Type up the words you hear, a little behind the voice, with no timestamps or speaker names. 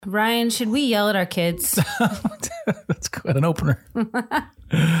Ryan, should we yell at our kids? That's quite an opener.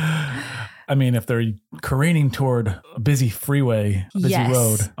 I mean, if they're careening toward a busy freeway, a busy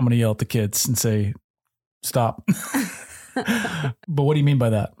road, I'm going to yell at the kids and say, stop. But what do you mean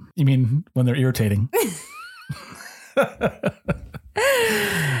by that? You mean when they're irritating?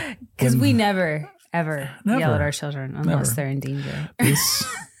 Because we never yell at our children unless they're in danger.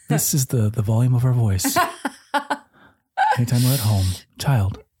 This is the volume of our voice. Anytime we're at home,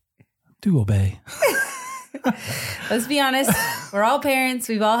 child, do obey. Let's be honest. We're all parents.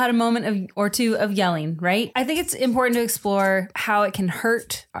 We've all had a moment or two of yelling, right? I think it's important to explore how it can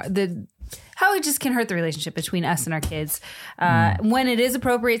hurt how it just can hurt the relationship between us and our kids. When it is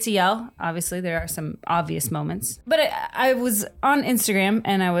appropriate to yell, obviously there are some obvious moments. But I was on Instagram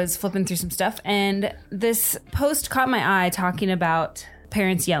and I was flipping through some stuff, and this post caught my eye talking about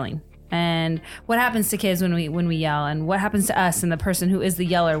parents yelling and what happens to kids when we yell, and what happens to us and the person who is the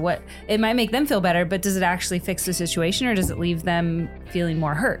yeller. What it might make them feel better, but does it actually fix the situation, or does it leave them feeling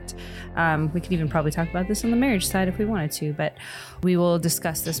more hurt? We could even probably talk about this on the marriage side if we wanted to, but we will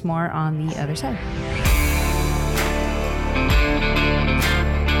discuss this more on the other side.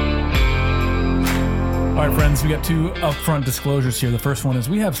 All right, friends, we got two upfront disclosures here. The first one is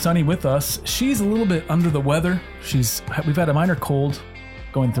we have Sunny with us. She's a little bit under the weather. We've had a minor cold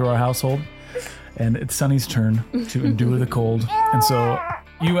going through our household, and it's Sunny's turn to endure the cold. And so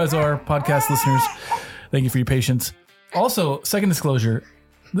you, as our podcast listeners, thank you for your patience. Also, second disclosure,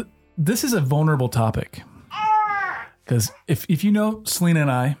 this is a vulnerable topic, because if you know Selena and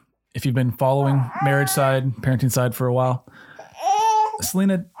I, if you've been following marriage side, parenting side for a while,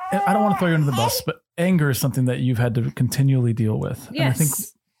 Selena, I don't want to throw you under the bus, but anger is something that you've had to continually deal with. Yes. And I think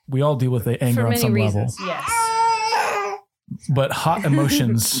we all deal with the anger on some reasons. level. Yes. But hot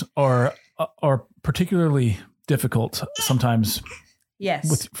emotions are particularly difficult sometimes.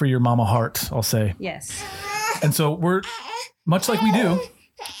 Yes. For your mama heart, I'll say. Yes. And so we're, much like we do,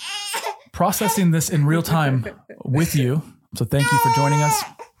 processing this in real time with you. So thank you for joining us.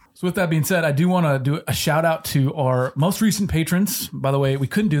 So with that being said, I do want to do a shout out to our most recent patrons. By the way, we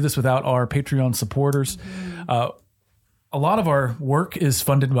couldn't do this without our Patreon supporters. A lot of our work is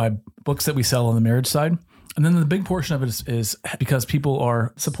funded by books that we sell on the marriage side. And then the big portion of it is because people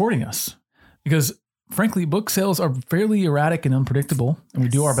are supporting us. Because frankly, book sales are fairly erratic and unpredictable, and we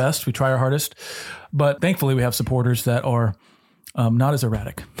do our best. We try our hardest. But thankfully, we have supporters that are not as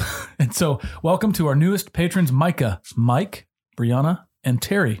erratic. And so welcome to our newest patrons, Micah, Mike, Brianna, and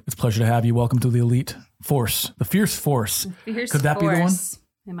Terry. It's a pleasure to have you. Welcome to the elite force, the fierce force. Could that be the one?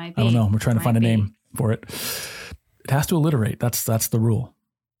 It might be. I don't know. We're trying to find a name for it. It has to alliterate. That's the rule.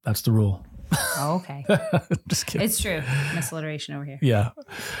 That's the rule. Oh, okay. Just kidding. It's true. Misalliteration over here. Yeah.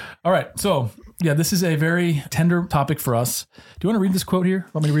 All right. So, yeah, this is a very tender topic for us. Do you want to read this quote here?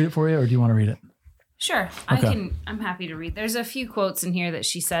 Want me to read it for you, or do you want to read it? Sure. Okay. I'm happy to read. There's a few quotes in here that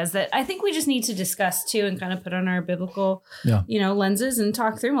she says that I think we just need to discuss too, and kind of put on our biblical, lenses and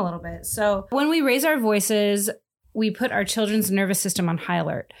talk through them a little bit. So when we raise our voices, we put our children's nervous system on high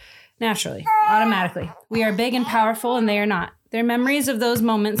alert. Naturally, automatically. We are big and powerful, and they are not. Their memories of those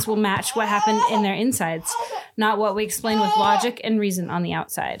moments will match what happened in their insides, not what we explain with logic and reason on the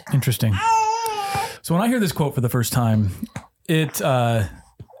outside. Interesting. So when I hear this quote for the first time, it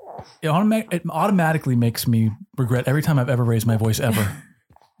automatically makes me regret every time I've ever raised my voice ever.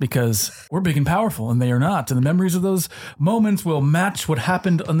 Because we're big and powerful, and they are not. And the memories of those moments will match what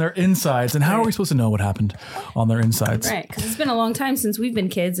happened on their insides. And how are we supposed to know what happened on their insides? Right, because it's been a long time since we've been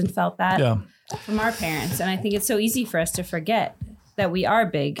kids and felt that from our parents. And I think it's so easy for us to forget that we are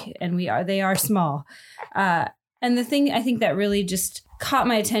big and they are small. And the thing I think that really just caught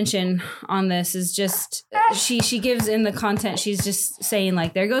my attention on this is just she gives in the content, she's just saying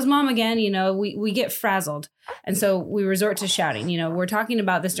like, there goes mom again. We get frazzled. And so we resort to shouting. We're talking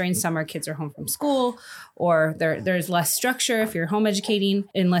about this during summer. Kids are home from school, or there's less structure if you're home educating,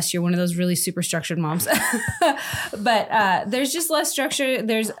 unless you're one of those really super structured moms. But there's just less structure.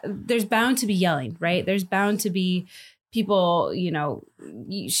 There's bound to be yelling, right? There's bound to be people,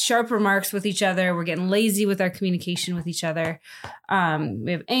 sharp remarks with each other. We're getting lazy with our communication with each other.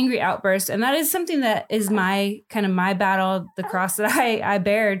 We have angry outbursts. And that is something that is my battle, the cross that I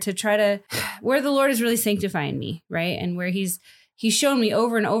bear to try to, where the Lord is really sanctifying me, right? And where he's shown me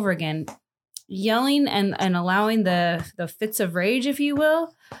over and over again, yelling and allowing the fits of rage, if you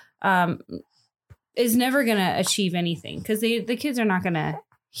will, is never going to achieve anything, because the kids are not going to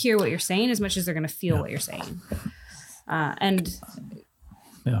hear what you're saying as much as they're going to feel what you're saying.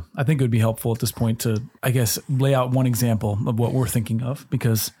 Yeah, I think it would be helpful at this point to, I guess, lay out one example of what we're thinking of,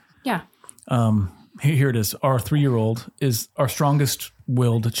 because here it is. Our 3-year-old is our strongest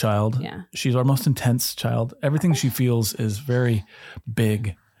willed child. Yeah. She's our most intense child. Everything she feels is very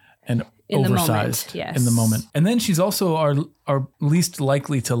big and in oversized the moment, yes. in the moment. And then she's also our least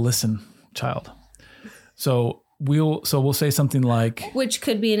likely to listen child. So we'll say something like, which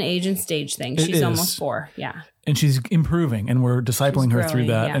could be an age and stage thing. She's almost 4. Yeah. And she's improving, and we're discipling her through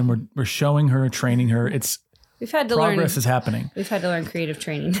that, and we're showing her, training her. We've had to progress is happening. We've had to learn creative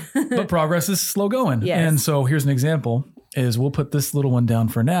training. But progress is slow going. Yes. And so here's an example is we'll put this little one down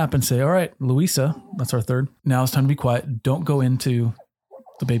for a nap and say, all right, Louisa, that's our third. Now it's time to be quiet. Don't go into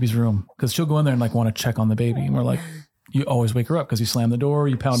the baby's room, because she'll go in there and like want to check on the baby. And we're like, you always wake her up because you slam the door,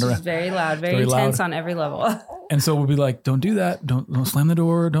 you pound her. She's very loud, very intense on every level. And so we'll be like, don't do that. Don't slam the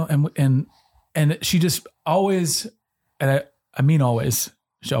door. And she just always, and I mean always,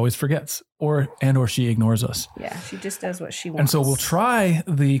 she always forgets or she ignores us. Yeah, she just does what she wants. And so we'll try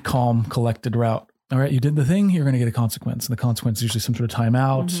the calm, collected route. All right, you did the thing, you're going to get a consequence. And the consequence is usually some sort of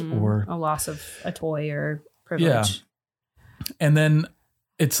timeout or a loss of a toy or privilege. Yeah. And then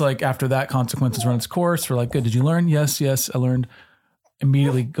it's like after that consequence has run its course, we're like, good, did you learn? Yes, I learned.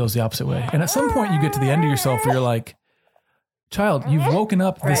 Immediately goes the opposite way. And at some point you get to the end of yourself where you're like, child, you've woken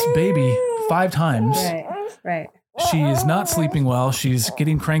up this baby 5 times. Right. She is not sleeping well. She's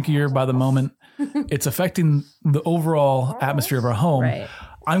getting crankier by the moment. It's affecting the overall atmosphere of our home. Right.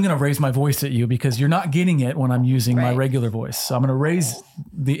 I'm going to raise my voice at you because you're not getting it when I'm using my regular voice. So I'm going to raise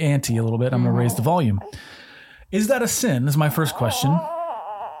the ante a little bit. I'm going to raise the volume. Is that a sin? Is my first question.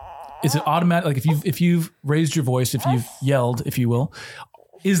 Is it automatic? Like if you've raised your voice, if you've yelled, if you will,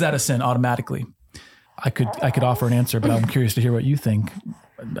 is that a sin automatically? I could offer an answer, but I'm curious to hear what you think.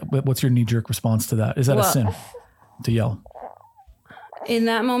 What's your knee-jerk response to that? Is that a sin to yell? In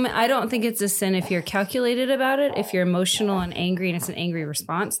that moment, I don't think it's a sin if you're calculated about it. If you're emotional and angry and it's an angry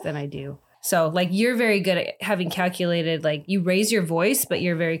response, then I do. So like you're very good at having calculated, like you raise your voice, but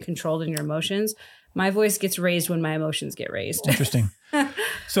you're very controlled in your emotions. My voice gets raised when my emotions get raised. Interesting.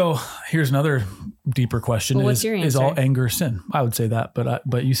 So here's another deeper question. Well, what's your answer? Is all anger sin? I would say that,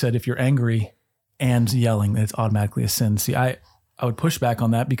 but you said if you're angry and yelling, it's automatically a sin. See, I would push back on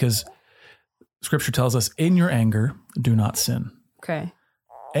that because Scripture tells us in your anger, do not sin. Okay.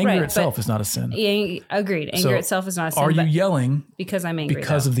 Anger itself is not a sin. Agreed. Anger itself is not a sin. Are you yelling because I'm angry?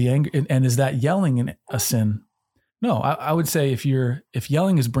 Because of the anger, and is that yelling a sin? No, I would say if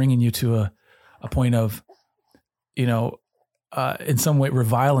yelling is bringing you to a point of, in some way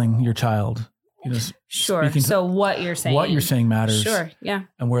reviling your child, sure. So what you're saying matters. Sure. Yeah.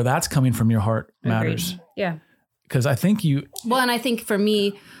 And where that's coming from your heart matters. Agreed. Yeah. Because I think and I think for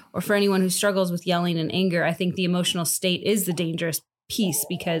me or for anyone who struggles with yelling and anger, I think the emotional state is the dangerous piece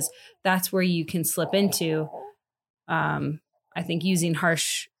because that's where you can slip into, I think using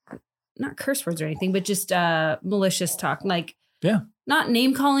harsh, not curse words or anything, but just malicious talk, like not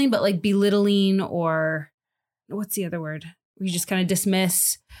name calling, but like belittling or what's the other word? You just kind of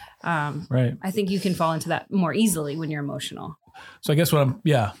dismiss. Right. I think you can fall into that more easily when you're emotional. So I guess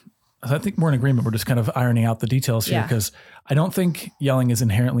I think we're in agreement. We're just kind of ironing out the details here because I don't think yelling is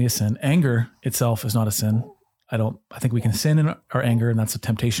inherently a sin. Anger itself is not a sin. I think we can sin in our anger, and that's a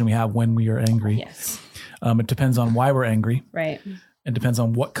temptation we have when we are angry. Yes. It depends on why we're angry. Right. It depends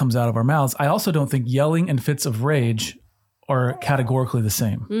on what comes out of our mouths. I also don't think yelling and fits of rage are categorically the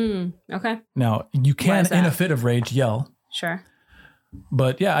same. Okay. Now, you can, in a fit of rage, yell. Sure.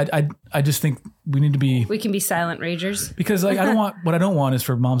 But yeah, I just think we can be silent ragers because like what I don't want is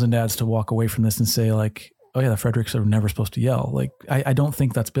for moms and dads to walk away from this and say like, oh yeah, the Fredericks are never supposed to yell. Like I don't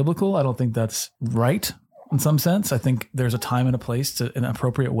think that's biblical. I don't think that's right in some sense. I think there's a time and a place to an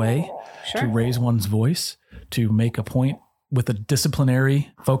appropriate way to raise one's voice, to make a point with a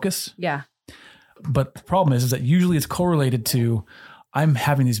disciplinary focus. Yeah. But the problem is that usually it's correlated to I'm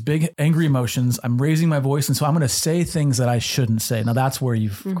having these big angry emotions. I'm raising my voice. And so I'm going to say things that I shouldn't say. Now that's where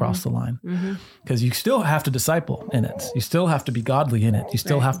you've crossed the line because you still have to disciple in it. You still have to be godly in it. You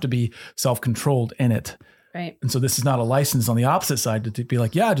still have to be self-controlled in it. Right. And so this is not a license on the opposite side to be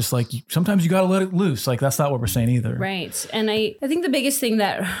like, yeah, just like sometimes you got to let it loose. Like that's not what we're saying either. Right. And I think the biggest thing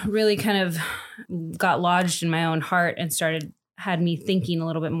that really kind of got lodged in my own heart and had me thinking a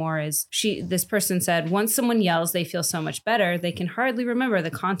little bit more is this person said, once someone yells, they feel so much better. They can hardly remember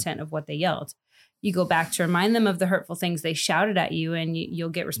the content of what they yelled. You go back to remind them of the hurtful things they shouted at you and you'll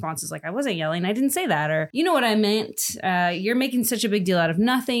get responses like, I wasn't yelling. I didn't say that. Or, you know what I meant? You're making such a big deal out of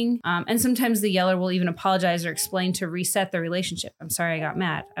nothing. And sometimes the yeller will even apologize or explain to reset the relationship. I'm sorry I got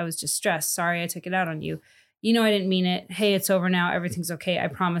mad. I was just stressed. Sorry I took it out on you. You know I didn't mean it. Hey, it's over now. Everything's okay. I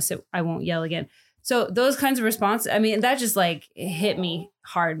promise I won't yell again. So those kinds of responses, I mean, that just like hit me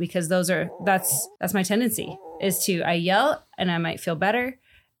hard because that's my tendency is I yell and I might feel better,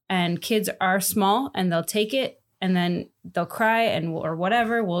 and kids are small and they'll take it. And then they'll cry or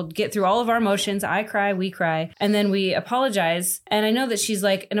whatever. We'll get through all of our emotions. I cry, we cry. And then we apologize. And I know that she's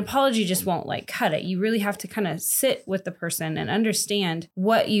like, an apology just won't like cut it. You really have to kind of sit with the person and understand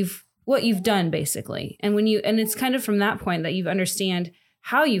what you've done basically. And and it's kind of from that point that you understand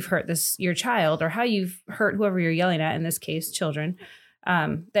how you've hurt your child or how you've hurt whoever you're yelling at, in this case, children,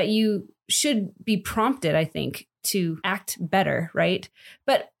 that you should be prompted, I think, to act better, right?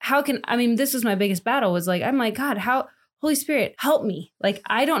 But this was my biggest battle was like, I'm like, God, Holy Spirit, help me. Like,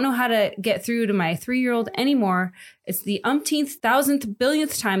 I don't know how to get through to my 3-year-old anymore. It's the umpteenth, thousandth,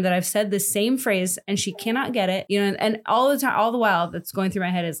 billionth time that I've said the same phrase and she cannot get it, and all the time, all the while that's going through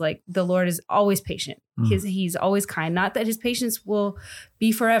my head is like, the Lord is always patient. He's always kind. Not that his patience will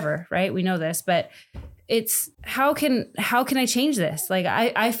be forever, right? We know this, but it's how can I change this? Like,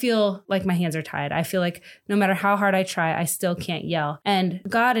 I feel like my hands are tied. I feel like no matter how hard I try, I still can't yell. And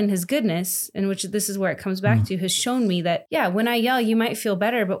God in his goodness, in which this is where it comes back to, has shown me that, yeah, when I yell, you might feel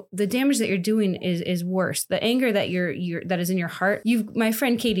better, but the damage that you're doing is worse. The anger that that is in your heart. My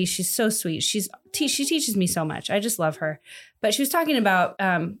friend Katie, she's so sweet. She teaches me so much. I just love her. But she was talking about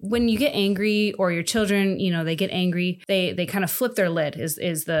when you get angry, or your children, they get angry, they kind of flip their lid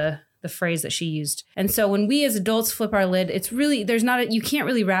is the phrase that she used. And so when we as adults flip our lid, it's really, you can't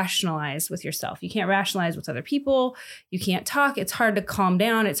really rationalize with yourself. You can't rationalize with other people. You can't talk. It's hard to calm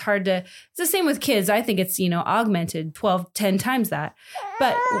down. It's the same with kids. I think it's, augmented 10 times that.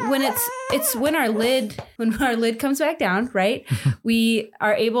 But when when our lid comes back down, right? We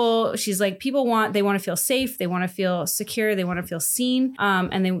are able, she's like, they want to feel safe. They want to feel secure. They want to feel seen.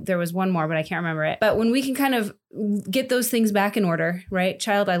 And then there was one more, but I can't remember it. But when we can kind of get those things back in order, right?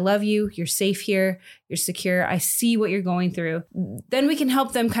 Child, I love you. You're safe here. You're secure. I see what you're going through. Then we can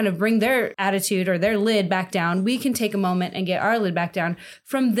help them kind of bring their attitude or their lid back down. We can take a moment and get our lid back down.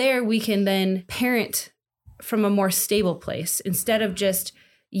 From there, we can then parent from a more stable place instead of just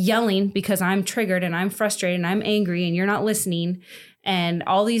yelling because I'm triggered and I'm frustrated and I'm angry and you're not listening. And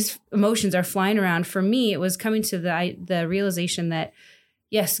all these emotions are flying around. For me, it was coming to the realization that,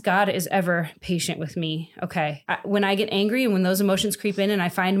 yes, God is ever patient with me. Okay. When I get angry and when those emotions creep in and I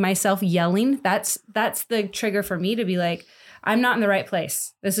find myself yelling, that's the trigger for me to be like, I'm not in the right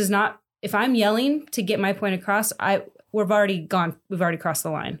place. This is not, if I'm yelling to get my point across, we've already crossed the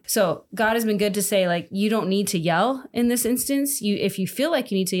line. So God has been good to say, like, you don't need to yell in this instance. If you feel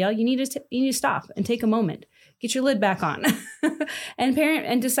like you need to yell, you need to stop and take a moment. Get your lid back on and parent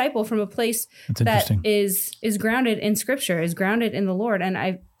and disciple from a place that is grounded in Scripture, is grounded in the Lord.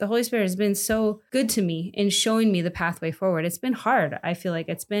 And the Holy Spirit has been so good to me in showing me the pathway forward. It's been hard. I feel like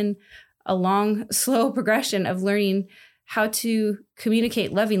it's been a long, slow progression of learning how to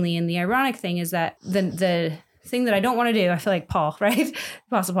communicate lovingly. And the ironic thing is that the thing that I don't want to do, I feel like Paul, right?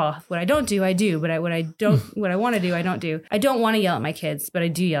 Apostle Paul. What I don't do, I do. But what I want to do, I don't do. I don't want to yell at my kids, but I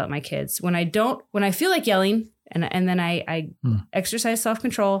do yell at my kids. When I feel like yelling, and then I exercise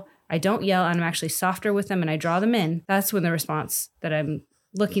self-control, I don't yell, and I'm actually softer with them, and I draw them in. That's when the response that I'm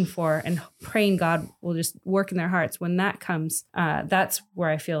looking for and praying God will just work in their hearts. When that comes, that's where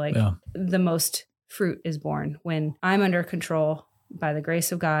I feel like the most fruit is born, when I'm under control by the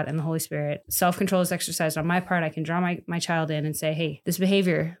grace of God and the Holy Spirit. Self-control is exercised on my part. I can draw my child in and say, hey, this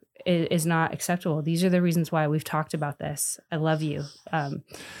behavior is not acceptable. These are the reasons why. We've talked about this. I love you.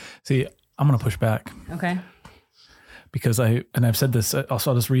 See, I'm going to push back. Okay. Because I've said this, I'll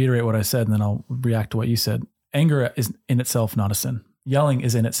just reiterate what I said, and then I'll react to what you said. Anger is in itself not a sin. Yelling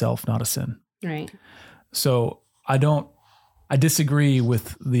is in itself not a sin. Right. So I disagree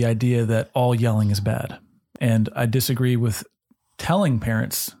with the idea that all yelling is bad. And I disagree with telling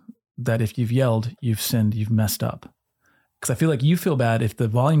parents that if you've yelled, you've sinned, you've messed up. Because I feel like you feel bad if the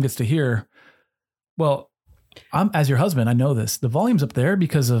volume gets to here. Well, as your husband, I know this. The volume's up there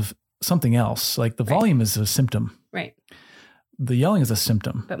because of something else. Like the volume is a symptom. Right. The yelling is a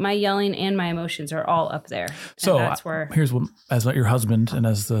symptom. But my yelling and my emotions are all up there. So that's where here's what, as your husband and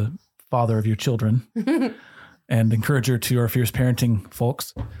as the father of your children and encourager to our fierce parenting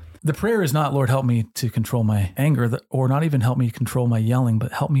folks, the prayer is not, Lord, help me to control my anger, or not even help me control my yelling,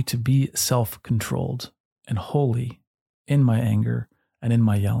 but help me to be self-controlled and holy in my anger and in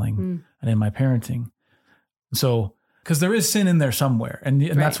my yelling and in my parenting. So, because there is sin in there somewhere, and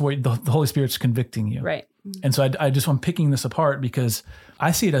that's where the Holy Spirit's convicting you. Right. And so I just want picking this apart because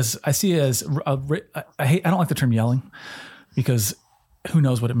I see it as I don't like the term yelling, because who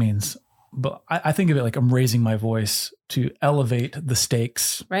knows what it means. but I think of it like I'm raising my voice to elevate the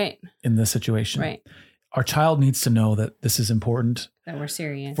stakes in this situation. Right. Our child needs to know that this is important. That we're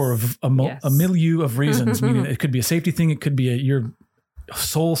serious. For a milieu of reasons. Meaning it could be a safety thing. It could be your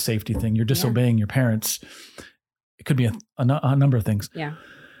soul safety thing. You're disobeying your parents. It could be a number of things. Yeah.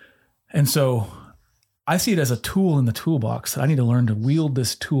 And so I see it as a tool in the toolbox. I need to learn to wield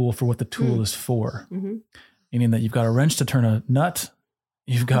this tool for what the tool is for. Mm-hmm. Meaning that you've got a wrench to turn a nut.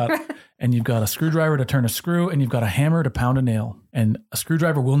 You've got a screwdriver to turn a screw, and you've got a hammer to pound a nail. And a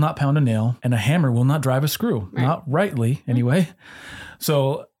screwdriver will not pound a nail, and a hammer will not drive a screw, not rightly anyway.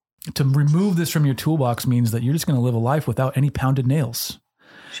 So to remove this from your toolbox means that you're just going to live a life without any pounded nails.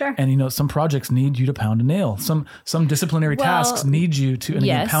 Sure. And some projects need you to pound a nail. Some disciplinary tasks need you to. And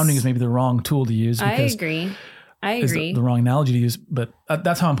again, pounding is maybe the wrong tool to use. I agree. Is the wrong analogy to use, but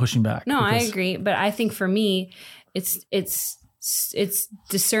that's how I'm pushing back. No, I agree. But I think for me, it's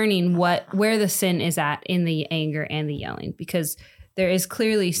discerning where the sin is at in the anger and the yelling, because there is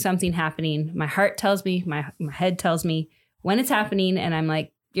clearly something happening. My heart tells me, my head tells me when it's happening, and I'm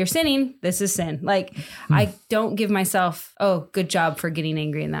like, you're sinning. This is sin. Like, I don't give myself, good job for getting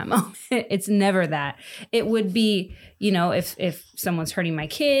angry in that moment. It's never that. It would be, if someone's hurting my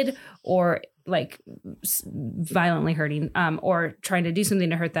kid, or like violently hurting, or trying to do something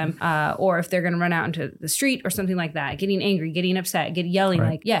to hurt them, or if they're going to run out into the street or something like that, getting angry, getting upset, yelling.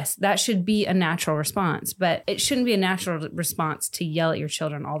 Right. Like, yes, that should be a natural response, but it shouldn't be a natural response to yell at your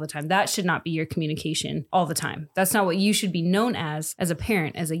children all the time. That should not be your communication all the time. That's not what you should be known as a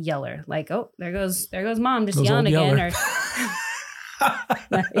parent, as a yeller. Like, oh, there goes mom just yelling again. Or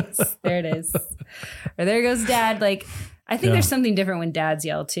nice. There it is. Or there goes dad. Like, I think there's something different when dads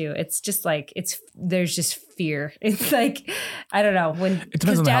yell too. It's just like, there's just fear. It's like, I don't know,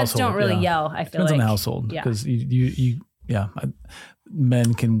 because dads don't really yell. I feel depends on the household, because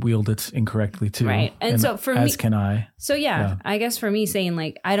men can wield it incorrectly too. Right. And so for me, as can I. So I guess for me saying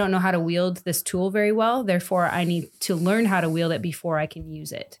like, I don't know how to wield this tool very well. Therefore I need to learn how to wield it before I can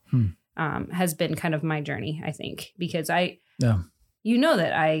use it. Has been kind of my journey, I think, because you know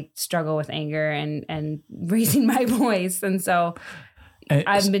that I struggle with anger and raising my voice. And so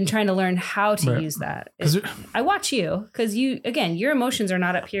I've been trying to learn how to use that. I watch you, because your emotions are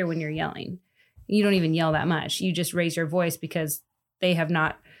not up here when you're yelling. You don't even yell that much. You just raise your voice because it has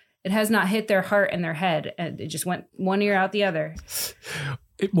not hit their heart and their head. And it just went one ear out the other.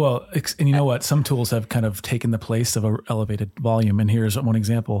 And you know what? Some tools have kind of taken the place of an elevated volume. And here's one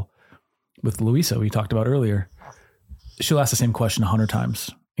example with Louisa we talked about earlier. She'll ask the same question 100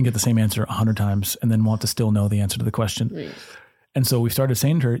 times and get the same answer 100 times and then want to still know the answer to the question. Right. And so we started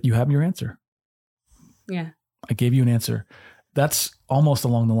saying to her, you have your answer. Yeah. I gave you an answer. That's almost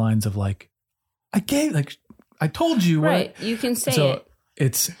along the lines of like, I told you. Right. You can say it.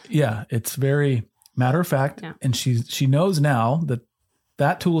 It's very matter of fact. Yeah. And she knows now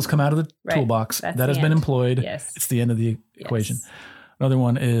that tool has come out of the toolbox. That has been employed. Yes. It's the end of the equation. Another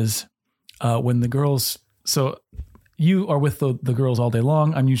one is when the girls, so you are with the girls all day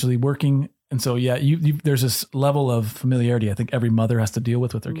long. I'm usually working. And so, there's this level of familiarity I think every mother has to deal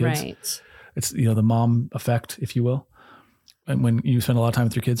with their kids. Right. It's, the mom effect, if you will. And when you spend a lot of time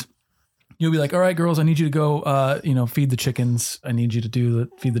with your kids, you'll be like, all right, girls, I need you to go, feed the chickens. I need you to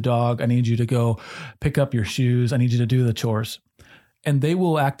feed the dog. I need you to go pick up your shoes. I need you to do the chores. And they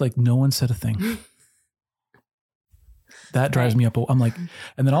will act like no one said a thing. That drives me up. I'm like,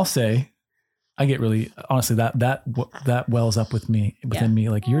 and then I'll say, I get really, honestly, that wells up within me.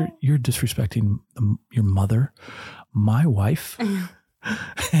 Like you're disrespecting your mother, my wife.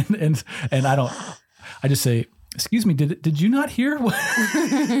 and I just say, excuse me, did you not hear?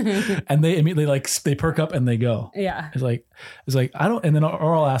 And they immediately they perk up and they go. Yeah. It's like, I don't, and then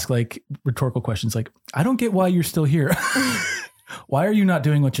or I'll ask like rhetorical questions. Like, I don't get why you're still here. Why are you not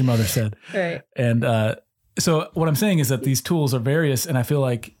doing what your mother said? Right. And, so what I'm saying is that these tools are various, and I feel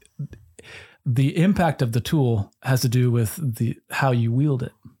like the impact of the tool has to do with how you wield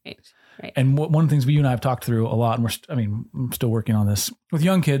it. Right. And one of the things you and I have talked through a lot, and I'm still working on this with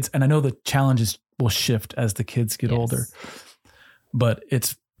young kids, and I know the challenges will shift as the kids get older, but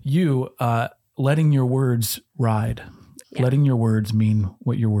it's you letting your words ride, letting your words mean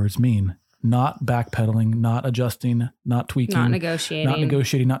what your words mean, not backpedaling, not adjusting, not tweaking, not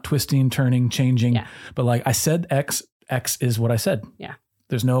negotiating, not twisting, turning, changing. Yeah. But like I said, X is what I said. Yeah.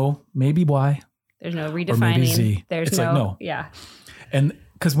 There's no maybe Y. There's no redefining. Or maybe Z. There's no. Yeah. And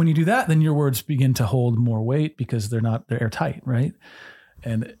because when you do that, then your words begin to hold more weight because they're airtight, right?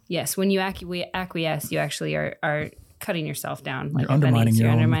 And yes, when you acquiesce, you actually are cutting yourself down. You're undermining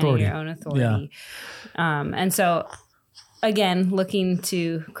your own authority. Yeah. And so again, looking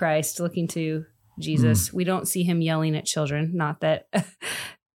to Christ, looking to Jesus, we don't see him yelling at children. Not that,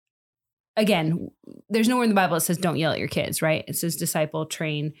 again, there's nowhere in the Bible that says don't yell at your kids, right? It says disciple,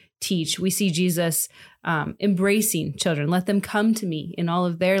 train, teach. We see Jesus embracing children. Let them come to me in all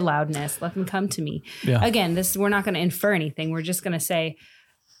of their loudness. Let them come to me. Yeah. Again, we're not going to infer anything. We're just going to say,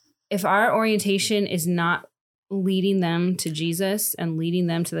 if our orientation is not leading them to Jesus and leading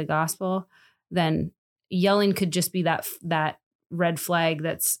them to the gospel, then yelling could just be that red flag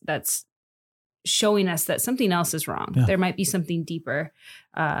that's showing us that something else is wrong. Yeah. There might be something deeper.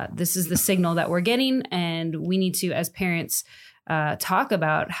 This is the signal that we're getting, and we need to, as parents, talk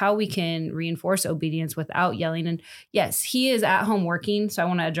about how we can reinforce obedience without yelling. And yes, he is at home working. So I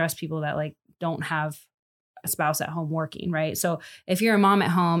want to address people that like don't have a spouse at home working, right? So if you're a mom at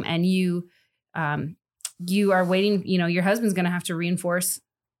home and you are waiting, your husband's going to have to reinforce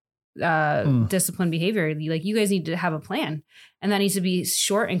disciplined behavior. Like, you guys need to have a plan, and that needs to be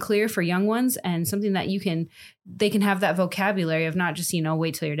short and clear for young ones, and something that they can have that vocabulary of not just,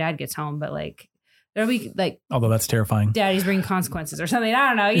 wait till your dad gets home, but like, there'll be like, although that's terrifying, daddy's bringing consequences or something. I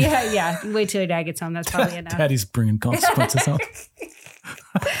don't know. Yeah. Wait till your dad gets home. That's probably enough. Daddy's bringing consequences home.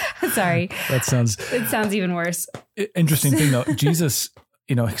 Sorry. It sounds even worse. Interesting thing though. Jesus,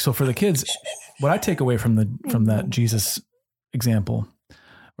 so for the kids, what I take away from that Jesus example,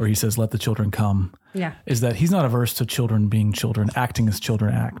 where he says, let the children come, is that he's not averse to children being children, acting as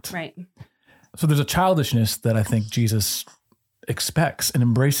children act. Right. So there's a childishness that I think Jesus expects and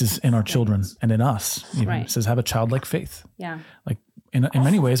embraces in our children and in us. He says, have a childlike faith. Yeah. Like in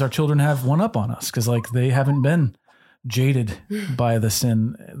many ways, our children have one up on us because like they haven't been jaded by the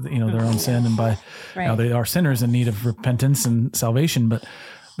sin, their own sin, and by, they are sinners in need of repentance and salvation, but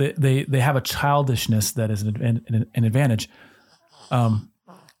they have a childishness that is an advantage.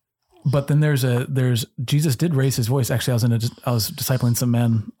 But then there's Jesus did raise his voice. Actually, I was discipling some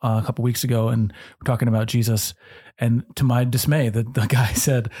men a couple weeks ago, and we're talking about Jesus. And to my dismay, the guy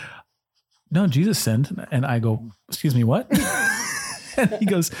said, "No, Jesus sinned." And I go, "Excuse me, what?" And he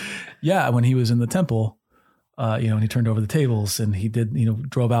goes, "Yeah, when he was in the temple, and he turned over the tables and he did,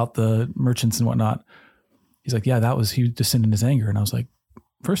 drove out the merchants and whatnot." He's like, "Yeah, he just sinned in his anger." And I was like,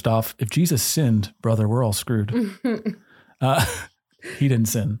 first off, if Jesus sinned, brother, we're all screwed. He didn't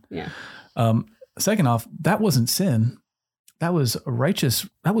sin. Yeah. Second off, that wasn't sin. That was righteous.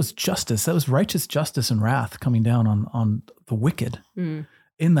 That was justice. That was righteous justice and wrath coming down on the wicked in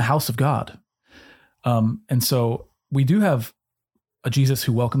the house of God. And so we do have a Jesus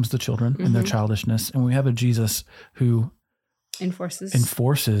who welcomes the children in their childishness, and we have a Jesus who enforces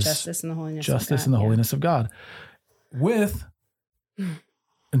justice and the holiness of God. With,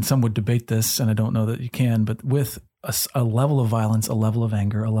 and some would debate this, and I don't know that you can, but with a level of violence, a level of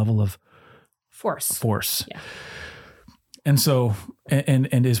anger, a level of force. Yeah. And so,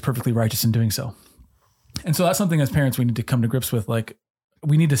 and is perfectly righteous in doing so. And so that's something as parents we need to come to grips with. Like,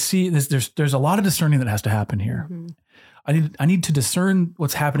 we need to see this. There's a lot of discerning that has to happen here. Mm-hmm. I need to discern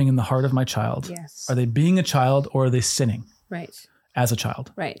what's happening in the heart of my child. Yes. Are they being a child, or are they sinning? Right. As a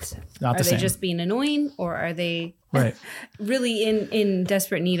child. Right. Not the same. Are they just being annoying, or are they right. really in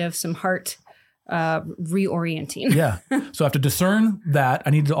desperate need of some heart reorienting? Yeah. So I have to discern that. I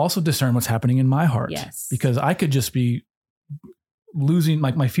need to also discern what's happening in my heart. Yes. Because I could just be losing,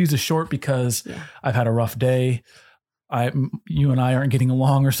 like my fuse is short because I've had a rough day. You and I aren't getting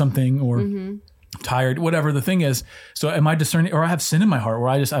along or something, or tired, whatever the thing is. So am I discerning, or I have sin in my heart where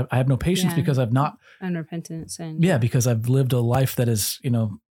I have no patience because I've not unrepentant sin. Yeah. Because I've lived a life that is,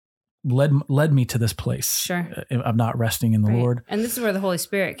 led me to this place. Sure. I'm not resting in the Lord. And this is where the Holy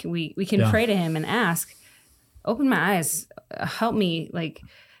Spirit, we can pray to him and ask, open my eyes, help me. Like,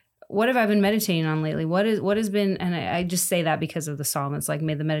 what have I been meditating on lately? What has been, and I just say that because of the Psalm. It's like,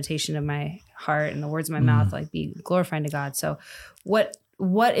 may the meditation of my heart and the words of my mouth, like, be glorifying to God. So what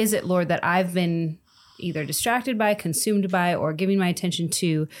is it, Lord, that I've been either distracted by, consumed by, or giving my attention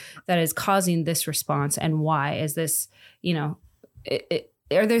to that is causing this response? And why is this,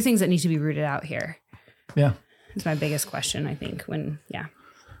 are there things that need to be rooted out here? Yeah. It's my biggest question, I think,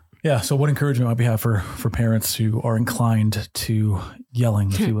 Yeah. So what encouragement might we have for parents who are inclined to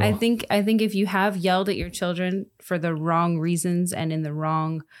yelling, if you will? I think if you have yelled at your children for the wrong reasons and in the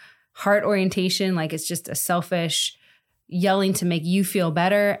wrong heart orientation, like it's just a selfish yelling to make you feel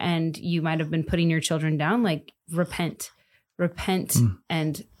better, and you might have been putting your children down, like repent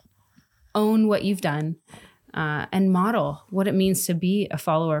and own what you've done, and model what it means to be a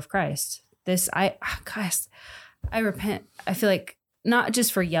follower of Christ. I repent. I feel like, not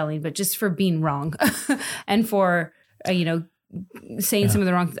just for yelling, but just for being wrong and for, saying some of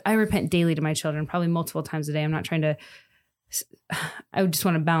the wrong things. I repent daily to my children, probably multiple times a day. I'm not trying to I just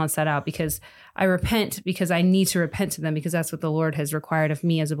want to balance that out, because I repent because I need to repent to them, because that's what the Lord has required of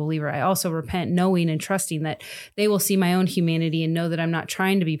me as a believer. I also repent knowing and trusting that they will see my own humanity and know that I'm not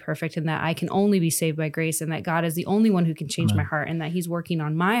trying to be perfect, and that I can only be saved by grace, and that God is the only one who can change my heart, and that he's working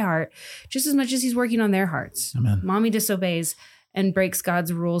on my heart just as much as he's working on their hearts. Amen. Mommy disobeys and breaks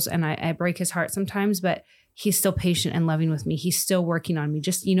God's rules, and I break his heart sometimes, but he's still patient and loving with me. He's still working on me.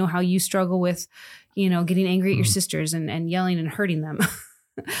 Just, how you struggle with, getting angry at your sisters and yelling and hurting them,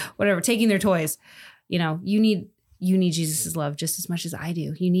 whatever, taking their toys. You need Jesus's love just as much as I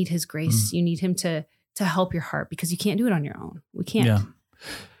do. You need his grace. You need him to help your heart, because you can't do it on your own. We can't. Yeah.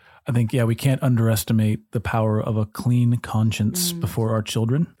 I think, we can't underestimate the power of a clean conscience before our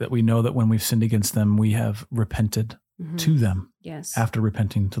children, that we know that when we've sinned against them, we have repented to them. Yes. After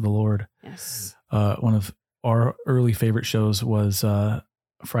repenting to the Lord. Yes. One of our early favorite shows was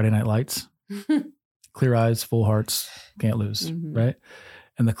Friday Night Lights. Clear eyes, full hearts, can't lose, right?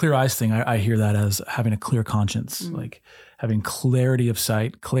 And the clear eyes thing, I hear that as having a clear conscience, like having clarity of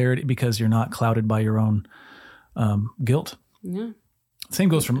sight, clarity because you're not clouded by your own guilt. Yeah. Same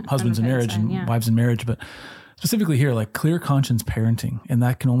goes from husbands in marriage and wives in marriage, but specifically here, like clear conscience parenting. And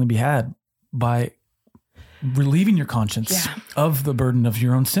that can only be had by relieving your conscience of the burden of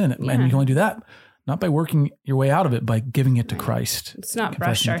your own sin. And you can only do that not by working your way out of it, by giving it to Christ. It's not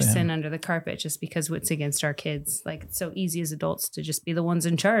brush our sin under the carpet just because it's against our kids. Like, it's so easy as adults to just be the ones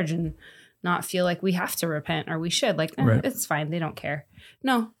in charge and not feel like we have to repent, or we should. Like, it's fine. They don't care.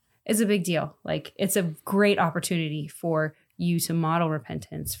 No, it's a big deal. Like, it's a great opportunity for you to model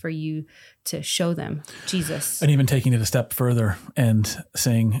repentance, for you to show them Jesus. And even taking it a step further and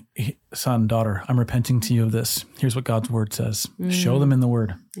saying, son, daughter, I'm repenting to you of this. Here's what God's word says. Show them in the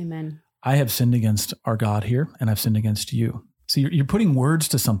word. Amen. I have sinned against our God here, and I've sinned against you. So you're putting words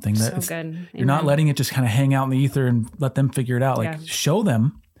to something that you're not letting it just kind of hang out in the ether and let them figure it out. Like, show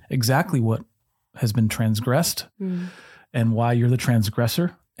them exactly what has been transgressed and why you're the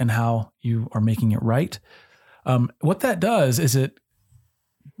transgressor and how you are making it right. What that does is it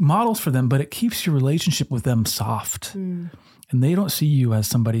models for them, but it keeps your relationship with them soft, and they don't see you as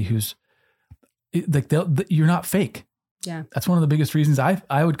somebody who's like, you're not fake. Yeah. That's one of the biggest reasons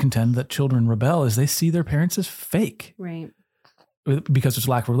I would contend that children rebel, is they see their parents as fake. Right. Because there's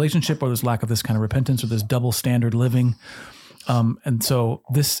lack of relationship, or there's lack of this kind of repentance, or this double standard living. And so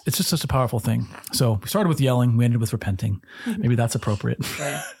it's just such a powerful thing. So we started with yelling, we ended with repenting. Maybe that's appropriate.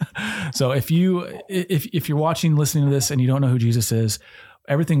 Right. So if you're watching, listening to this, and you don't know who Jesus is,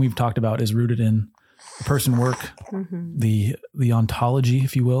 everything we've talked about is rooted in the person, work, the ontology,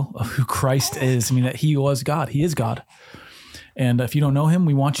 if you will, of who Christ is. I mean, that he was God. He is God. And if you don't know him,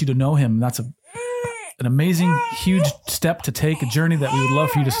 we want you to know him. That's an amazing, huge step to take, a journey that we would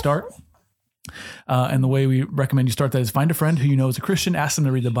love for you to start. And the way we recommend you start that is find a friend who you know is a Christian, ask them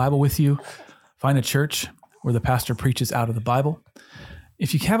to read the Bible with you, find a church where the pastor preaches out of the Bible.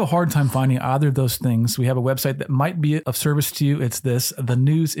 If you have a hard time finding either of those things, we have a website that might be of service to you. It's this,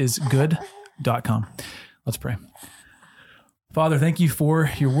 thenewsisgood.com. Let's pray. Father, thank you for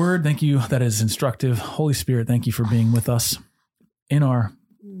your word. Thank you that is instructive. Holy Spirit, thank you for being with us in our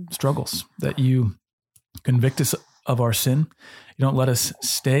struggles, that you convict us of our sin. You don't let us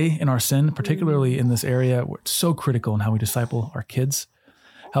stay in our sin, particularly in this area where it's so critical in how we disciple our kids.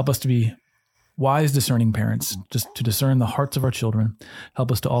 Help us to be wise, discerning parents, just to discern the hearts of our children.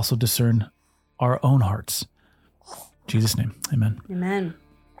 Help us to also discern our own hearts. In Jesus' name, amen. Amen.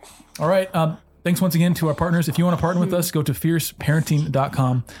 All right. Thanks once again to our partners. If you want to partner with us, go to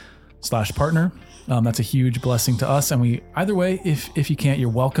fierceparenting.com/partner. That's a huge blessing to us. And either way, if you can't, you're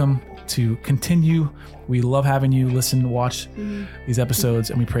welcome to continue. We love having you listen, watch these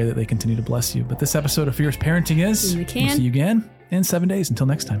episodes, and we pray that they continue to bless you. But this episode of Fierce Parenting is, we'll see you again in 7 days. Until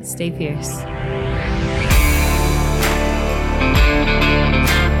next time. Stay fierce.